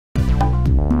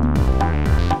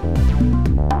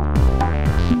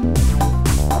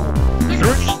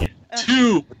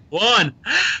2, 1.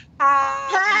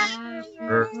 Happy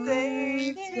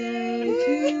birthday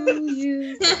to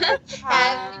you.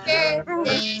 Happy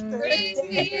birthday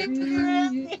to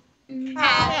you.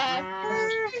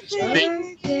 Happy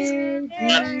birthday,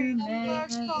 dear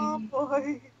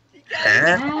tomboy. You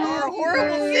guys are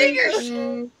horrible singers.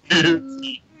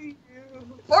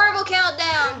 Horrible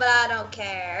countdown, but I don't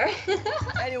care.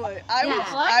 Anyway,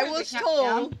 I was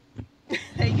told.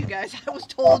 Thank you guys. I was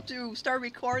told to start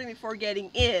recording before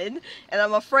getting in, and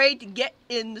I'm afraid to get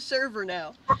in the server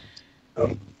now.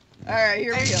 Alright,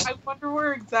 here we go. I wonder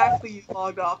where exactly you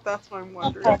logged off. That's what I'm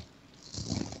wondering.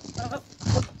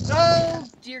 Oh,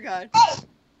 dear God.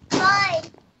 Bye.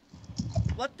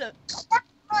 What the?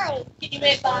 Bye. Can you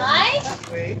make bye?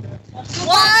 Wait.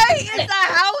 Why is the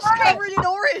house covered in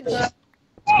orange?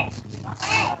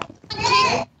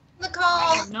 The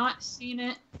call. I've not seen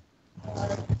it.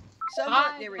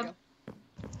 There we go.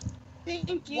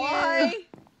 Thank you.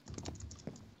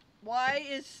 Why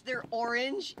is there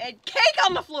orange and cake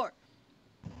on the floor?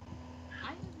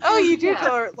 Oh, you did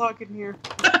log in here.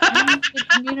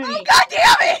 Community. Oh, God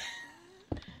damn it!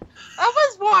 That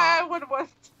was why I would have went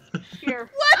here.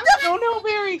 What the? No,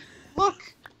 Mary.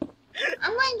 Look.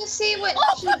 I'm going to see what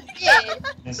he did.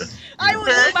 I was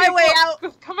on my way out.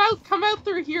 Come out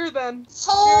through here then.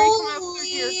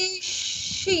 Holy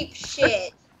sheep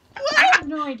shit. I have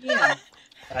no idea.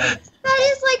 That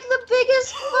is like the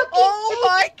biggest fucking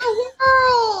cake in the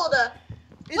world.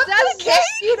 Is what that a cake?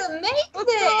 You to make Let's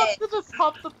this? go to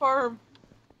pop the farm.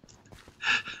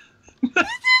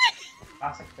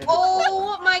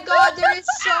 Oh my God! There is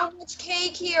so much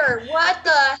cake here. What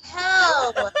the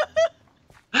hell?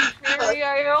 Mary, I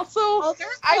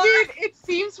mean, it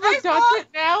seems redundant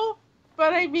now,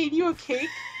 but I made you a cake.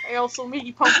 I also made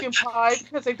you pumpkin pie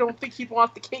because I don't think you'd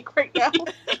want the cake right now.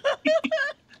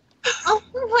 Oh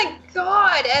my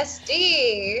God,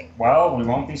 SD. Well, we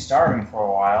won't be starving for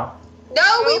a while.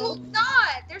 No, we will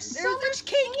not. There's so much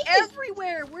cake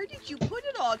everywhere. Where did you put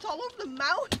it all? It's all over the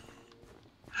mountain.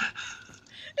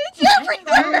 It's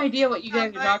everywhere. I have no idea what you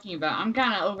guys are talking about. I'm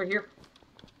kind of over here,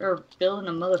 building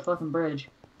a motherfucking bridge.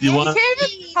 Do you want to? You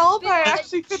can't even tell, but I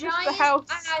actually finished the house.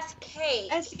 Ass cake.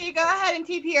 SD, go ahead and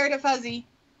TP her to Fuzzy.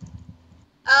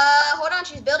 Hold on,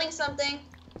 she's building something.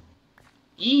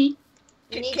 Can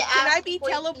I be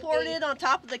teleported on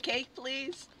top of the cake,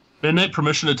 please? Midnight,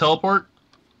 permission to teleport?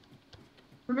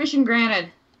 Permission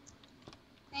granted.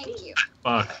 Thank you.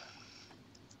 Fuck.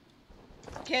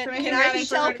 Can I be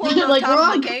teleported on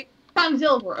top of the cake? Time to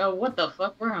teleport. Oh, what the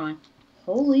fuck? Where am I?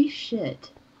 Holy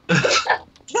shit.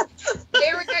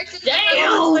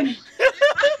 Damn!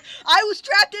 I was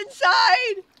trapped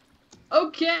inside!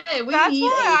 Okay, we That's need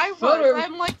why a photo.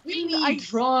 I'm like, we need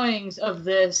drawings of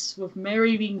this with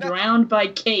Mary being drowned by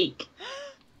cake.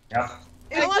 Yep.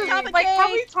 Like, how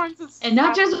many times has And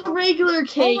not just a regular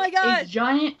cake, my God. a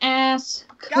giant ass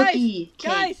cookie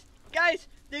cake. Guys,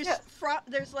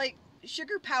 there's like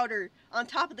sugar powder on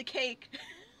top of the cake.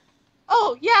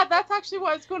 Oh yeah, that's actually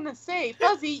what I was going to say.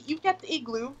 Fuzzy, you get the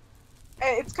igloo.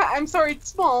 I'm sorry, it's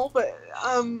small, but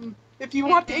if you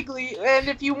want the igloo, and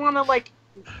if you want to like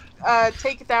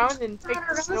take it down and take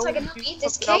the snow and do eat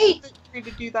this something cake. else, feel free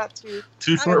to do that too.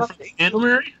 Too short for the candle,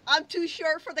 Mary? I'm too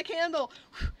short for the candle.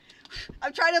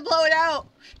 I'm trying to blow it out.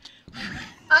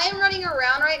 I am running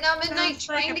around right now, Midnight,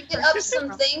 trying to get up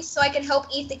some things so I can help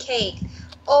eat the cake.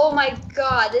 Oh my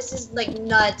God, this is like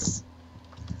nuts.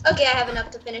 Okay, I have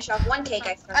enough to finish off one cake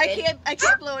I started. I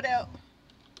can't blow it out.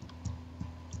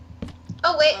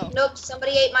 Oh wait, nope,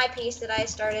 somebody ate my piece that I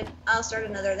started. I'll start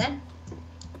another then.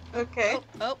 Okay.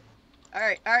 Oh.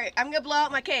 Alright, I'm gonna blow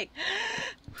out my cake.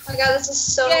 Oh my God, this is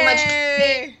so much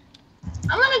cake.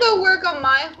 I'm gonna go work on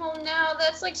my home now.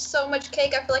 That's like so much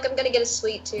cake, I feel like I'm gonna get a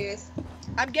sweet tooth.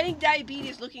 I'm getting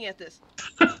diabetes looking at this.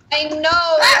 I know,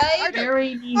 right?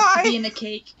 Mary needs to be in a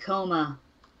cake coma.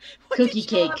 Cookie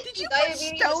cake. Did you put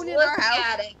stone in our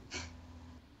house?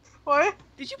 What?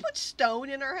 Did you put stone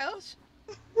in our house?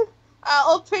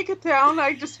 I'll take it down.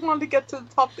 I just wanted to get to the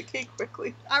top of the cake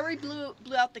quickly. I already blew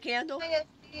out the candle.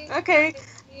 Okay.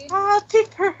 Happy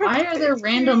birthday. Why are there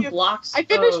random blocks? I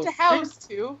finished the house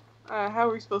too. How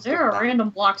are we supposed to? There are random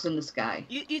blocks in the sky.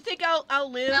 You think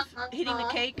I'll live hitting the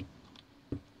cake?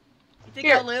 You think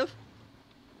Here. I'll live?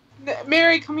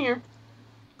 Mary, come here.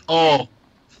 Oh,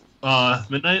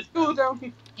 Midnight? Go down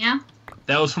here. Yeah?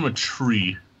 That was from a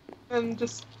tree. And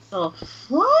just... The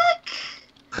fuck?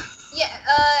 Yeah,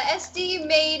 SD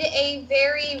made a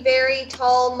very, very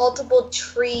tall multiple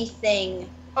tree thing.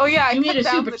 Oh yeah, I You made cut a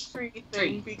down super the tree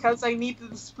thing because I needed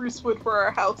the spruce wood for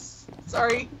our house.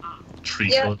 Sorry. Tree.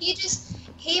 Yeah, wood. he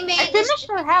He made I finished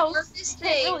her house. This It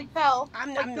thing. really fell.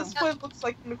 I'm Like this one looks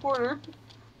like in the corner.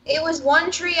 It was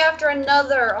one tree after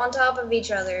another on top of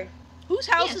each other. Whose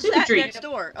house Yeah, is super that tree. next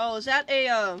door? Oh, is that a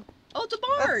oh, it's a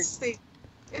barn.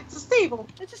 It's a stable.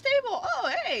 It's a stable.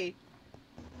 Oh, hey.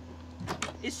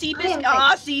 Is I am Seabiscuit?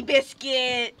 Ah,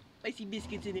 Seabiscuit. I see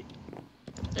biscuits in it.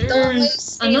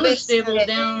 There's another stable Biscuit.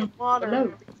 down Water.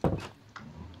 below.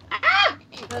 Ah!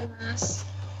 Goodness.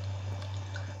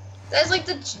 That's like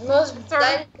the most. Sorry,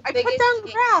 That is the I put biggest down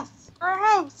cake. grass for our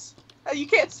house. You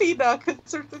can't see now because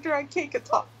there's a giant cake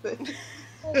atop it.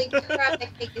 Holy crap,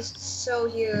 that cake is so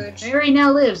huge. Mary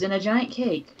now lives in a giant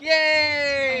cake.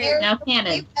 Yay! Mary, Now if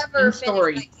canon. you ever In finish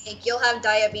story. that cake, you'll have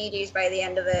diabetes by the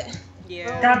end of it.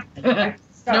 Yeah.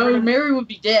 No, Mary would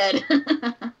be dead.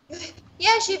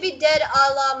 Yeah, she'd be dead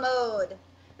a la mode.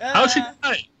 How'd she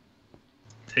die?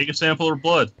 Take a sample of her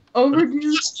blood.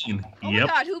 Overdue. Oh my Yep.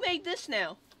 god, who made this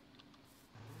now?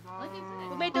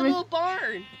 Who made the little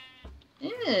barn?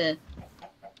 Yeah.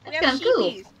 We That's have kind of cool.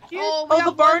 sheepies. Oh, we Oh, got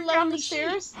the barn one down the lonely sheep.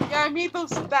 stairs? Yeah, I made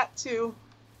that too.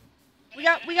 We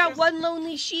got one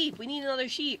lonely sheep. We need another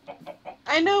sheep.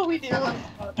 I know we do.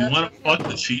 You want to fuck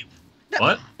the sheep?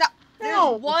 What? There's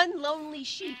No. one lonely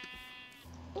sheep.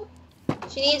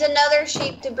 She needs another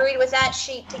sheep to breed with that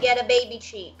sheep to get a baby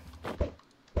sheep.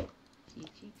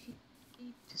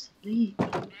 Just leave.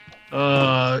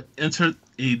 Insert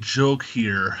a joke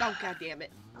here. Oh god damn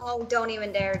it. Oh, don't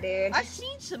even dare, dude. I've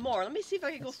seen some more. Let me see if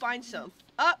I can go find some.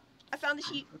 Oh, I found the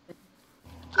sheep.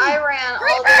 I ran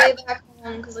all the way back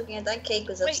home because looking at that cake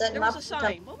was Wait, upsetting there my was a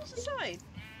sign. What was the sign?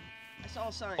 I saw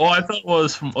a sign. Oh, I thought it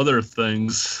was from other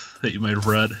things that you might have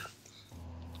read.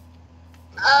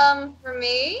 For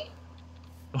me?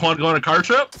 Want to go on a car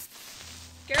trip?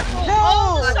 Careful! No!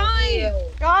 Oh, the Fuck sign! you.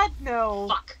 God, no.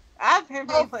 Fuck. I've him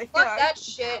Oh, like fuck that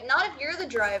shit. Not if you're the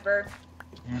driver.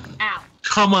 Ow.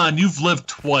 Come on, you've lived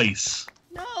twice.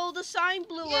 No, the sign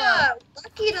blew Yeah, up.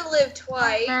 lucky to live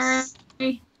twice.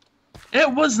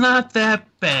 It was not that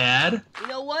bad. You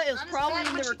know what? It was Not as probably bad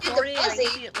in the what you did to recording. I can Fuzzy.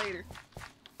 see it later.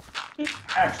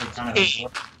 Actually, kind of enjoy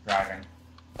driving.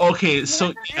 Okay,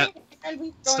 so yeah, And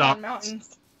we going Stop. on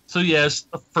mountains. so yes,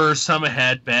 the first time I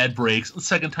had bad brakes, the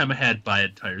second time I had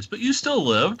bad tires, but you still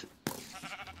lived.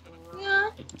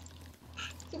 Yeah.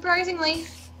 Surprisingly.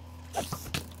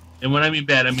 And when I mean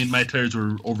bad, I mean my tires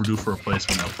were overdue for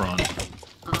replacement up front.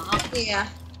 Yeah.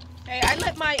 Hey, I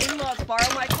let my in-laws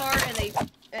borrow my car,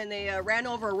 and they ran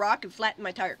over a rock and flattened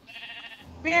my tire.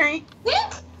 Mary,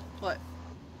 What?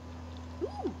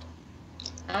 Ooh.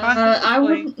 I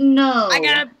wouldn't know. I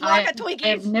got a block of Twinkies.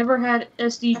 I've never had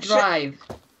SD drive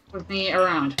with me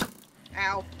around.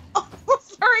 Ow. oh,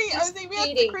 sorry, I was aiming at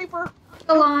the Eating. creeper.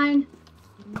 The line.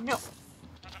 No.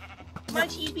 Come on,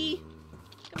 Cheapy.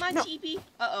 Come on, No. Cheapy.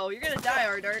 Uh-oh, you're gonna die,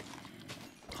 Ardart.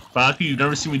 Baki, you've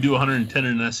never seen me do 110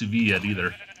 in an SUV yet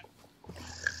either.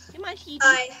 Come on, Cheapy.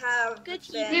 I have Good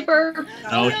been- Paper. No,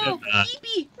 Oh you no! have not.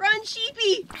 Sheepy! Run,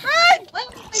 Sheepy! Run!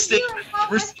 What did Stay- you do in where's-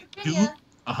 West Virginia?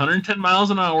 110 miles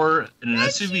an hour in an Run,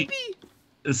 SUV Sheepy!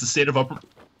 is the state of Upper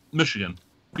Michigan.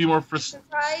 Be more precise.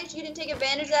 Surprised you didn't take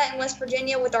advantage of that in West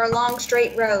Virginia with our long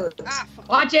straight roads. Ah, fuck.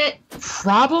 Watch it.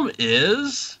 Problem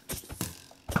is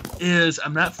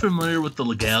I'm not familiar with the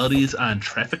legalities on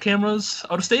traffic cameras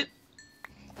out of state.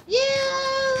 Yeah,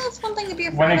 that's one thing to be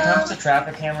afraid When it comes of. to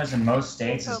traffic cameras in most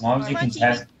states, as long as you can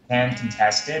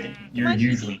contest it, you're Come on,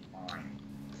 usually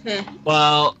fine.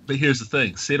 Well, but here's the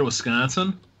thing: state of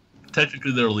Wisconsin,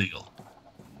 technically they're legal.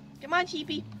 Come on,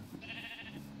 Cheapy.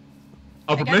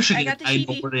 Upper I Michigan, got the I know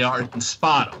CB. where they are and can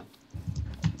spot them.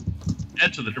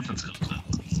 That's where the difference comes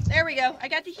in. There we go. I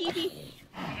got the Sheepy.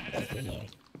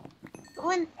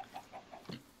 When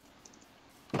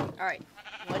Alright.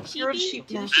 One You're a Sheepy, sheep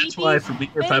two now. That's why, for me,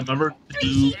 if I remember to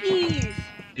Three do Sheepies!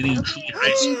 any tree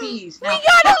racing, Cheapies. We Now,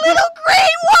 got a little gray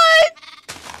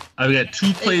one! I've got two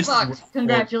they places, sucked.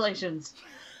 Congratulations.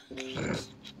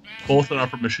 both in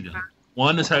Upper Michigan.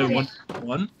 One is Highway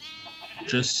 151,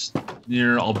 just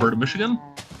near Alberta, Michigan.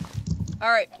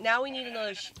 Alright, now we need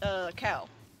another cow.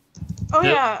 Oh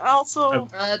Yep. yeah, also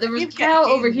There was a You've cow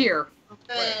got over game. here.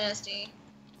 Nasty.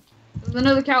 There's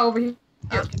another cow over here.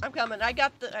 I'm coming. I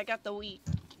got the wheat.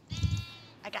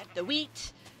 I got the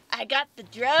wheat. I got the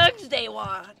drugs they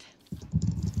want.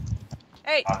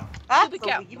 Hey, that's stupid the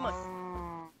cow, weak come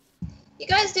on. You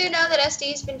guys do know that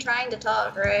SD's been trying to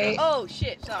talk, right? Oh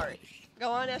shit, sorry.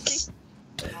 Go on, Esty.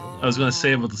 I was going to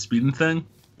say about the speeding thing.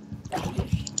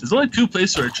 There's only two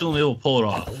places where I'm actually able to pull it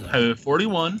off. Highway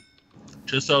 41,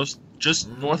 just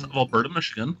north of Alberta,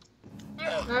 Michigan,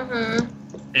 Mm-hmm.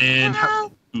 and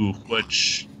Highway 2,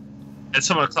 which at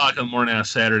 7 o'clock in the morning on a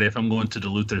Saturday, if I'm going to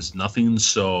Duluth, there's nothing,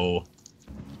 so...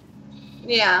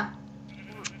 Yeah.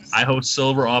 I host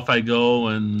Silver, off I go,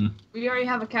 and... We already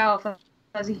have a cow,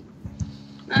 Fuzzy.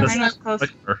 That's not close.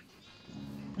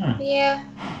 Yeah.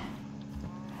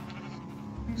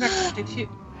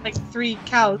 Like 3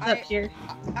 cows up here.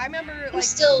 I remember, I'm like,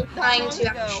 still not trying long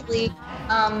to ago. actually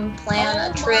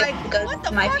plan a trip to go what to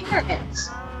the my fuck? parents.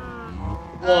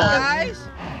 Guys?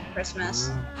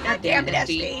 Christmas. God damn it,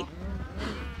 SD.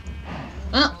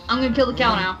 I'm gonna kill the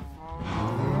cow now.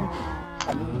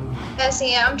 Yeah,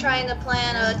 see, I'm trying to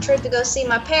plan a trip to go see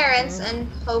my parents and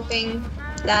hoping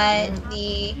that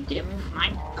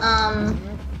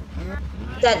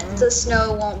that the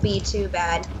snow won't be too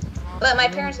bad. But my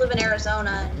parents live in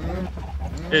Arizona.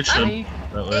 It should. It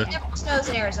never snows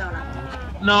in Arizona.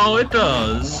 No, it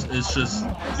does. It's just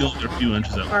you'll get a few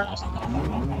inches at most.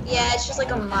 Yeah, it's just like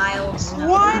a mild snow.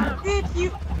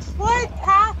 What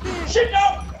happened? Shit,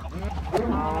 no!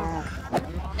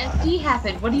 SD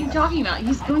happened. What are you talking about?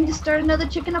 He's going to start another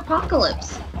chicken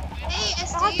apocalypse. Hey,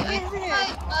 SD,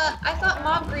 I thought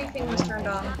mob griefing was turned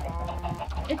off.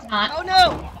 It's not. Oh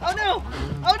no! Oh no!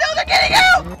 Oh no, they're getting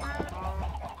out!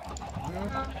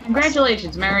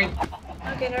 Congratulations, Mary.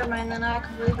 Okay, never mind then. I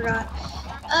completely forgot.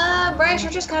 Bryce,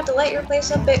 you're just gonna have to light your place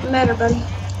up a bit better, buddy.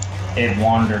 It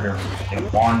wandered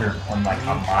from like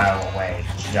a mile away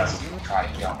just to try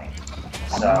to kill me.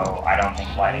 So I don't think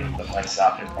lighting the place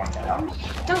up is going to help.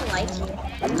 I don't like you.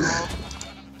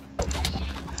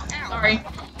 Sorry.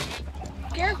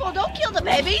 Careful, don't kill the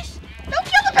babies! Don't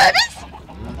kill the babies!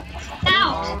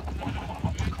 Ow!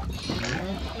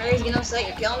 Mary's getting upset.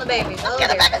 You're killing the babies. Don't Oh, kill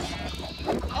the dear. babies!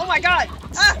 Oh my god!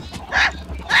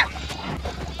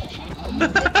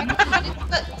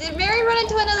 Did Mary run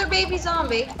into another baby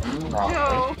zombie?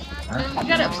 No. You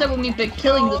got upset with me for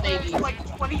killing the There's baby.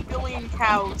 like 20 billion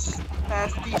cows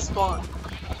that despawn.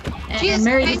 And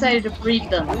Mary decided to breed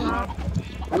them.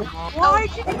 Why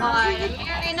did you Why,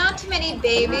 Mary, not too many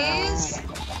babies.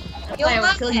 You'll I was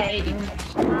love killing the it. baby.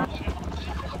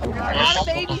 There are a lot of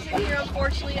babies in here,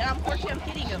 unfortunately, and unfortunately I'm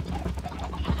hitting them.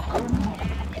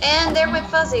 And there went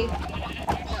Fuzzy.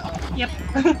 Yep.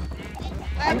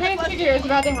 I'm kind of curious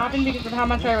about to happen because of how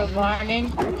much I was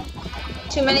lagging.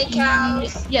 Too many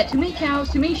cows. Yeah, too many cows,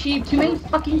 too many sheep, too many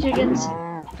fucking chickens.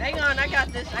 Hang on, I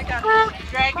got this, I got this.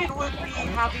 Dragon would be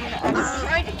having I'm a...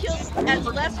 trying to kill as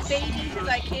less babies as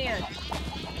I can.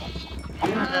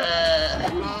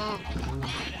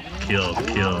 Kill.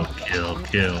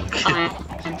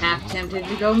 I'm half tempted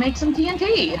to go make some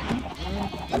TNT.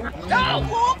 No!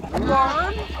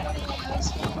 Run!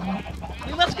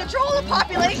 We must control the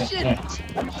population!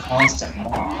 Constant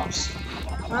mobs,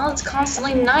 Well, it's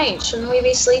constantly night. Shouldn't we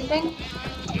be sleeping?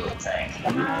 you would think.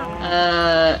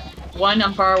 One,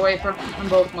 I'm far away from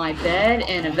both my bed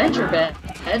and adventure bed.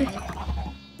 I'm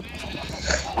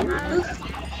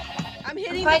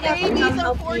hitting If I the don't babies, come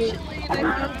help you. unfortunately, and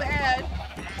I feel bad.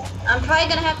 I'm probably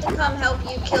gonna have to come help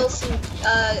you kill some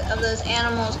of those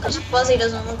animals because Fuzzy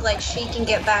doesn't look like she can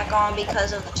get back on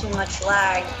because of too much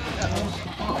lag.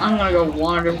 I'm gonna go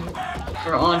wander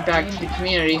on back to the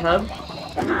community hub.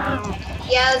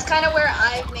 Yeah, that's kind of where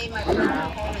I've made my permanent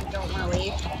home and don't want to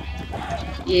leave.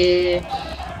 Yeah,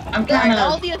 I'm Alright, kind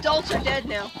all of. the adults are dead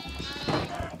now.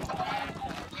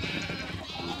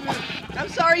 I'm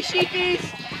sorry, sheepies!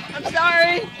 I'm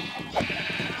sorry!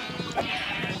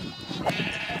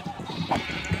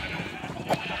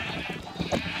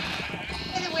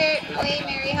 By the way,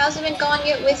 Mary, how's it been going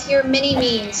with your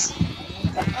mini-me's?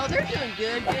 Oh, they're doing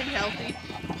good and healthy.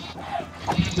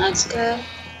 That's good.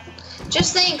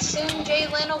 Just think, soon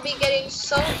Jaylyn will be getting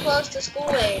so close to school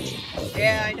age.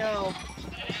 Yeah, I know.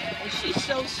 And she's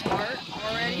so smart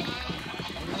already.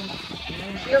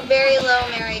 You're very low,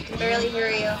 Mary. I can barely hear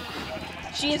you.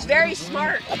 She is very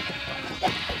smart.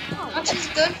 Which is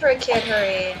good for a kid her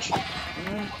age.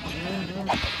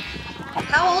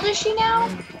 How old is she now?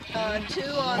 2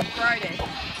 on Friday.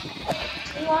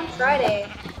 2 on Friday.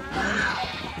 Wow.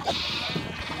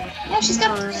 Yeah, she's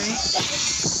got...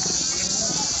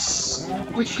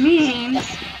 Which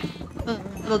means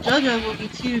little JoJo will be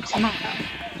 2 tomorrow.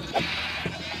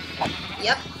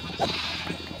 Yep.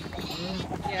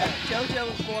 Yeah, JoJo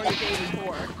was born the day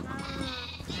before.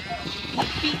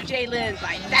 He beat Jaylyn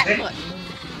by that much.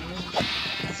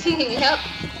 Yep.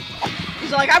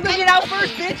 He's like, I'm gonna get out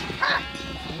first, bitch! Ah!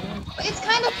 But it's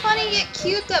kind of funny yet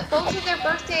cute that both of their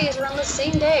birthdays are on the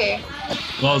same day.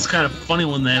 Well, it's kind of funny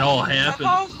when that all happened.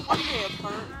 I thought it was 1 day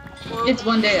apart. Or It's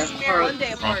 1 day was apart. 1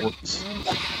 day apart.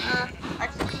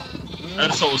 I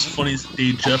just thought it was funny the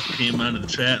day Jeff came onto the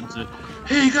chat and said,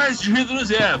 "Hey guys, did you hear the news?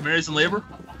 Yeah, Mary's in labor.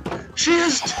 She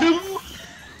has 2."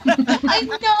 I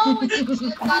know. And then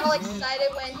Jeff got all excited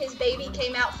when his baby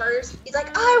came out first. He's like,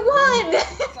 I won!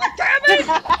 Like, damn it!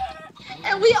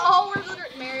 And we all were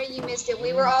literally, Mary, you missed it.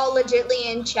 We were all legitly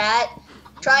in chat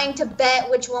trying to bet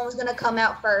which one was gonna come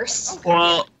out first.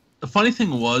 Well, the funny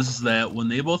thing was that when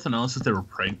they both announced that they were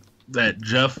pregnant, that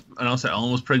Jeff announced that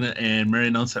Ellen was pregnant and Mary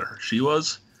announced that she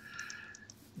was,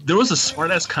 there was a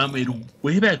smart-ass comment made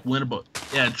way back when about,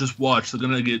 yeah, just watch, they're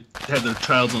gonna have their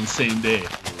child on the same day.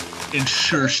 And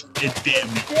sure, it did.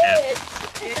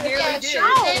 It nearly Yeah, did.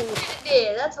 sure it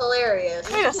did. That's hilarious.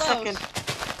 Wait a second.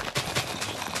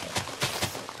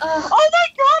 Oh my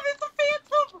god, it's a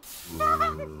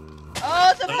phantom!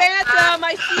 Oh, it's a phantom!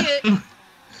 I see it.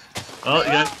 Oh,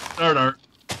 you got start art.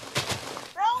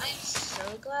 I'm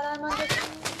so glad I'm under.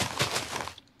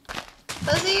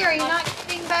 Fuzzy, are you not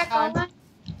getting back on?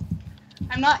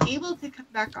 I'm not able to come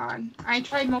back on. I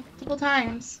tried multiple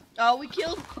times. Oh, we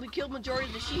killed majority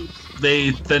of the sheep.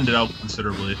 They thinned it out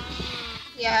considerably.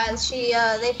 Yeah,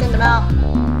 they thinned them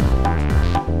out.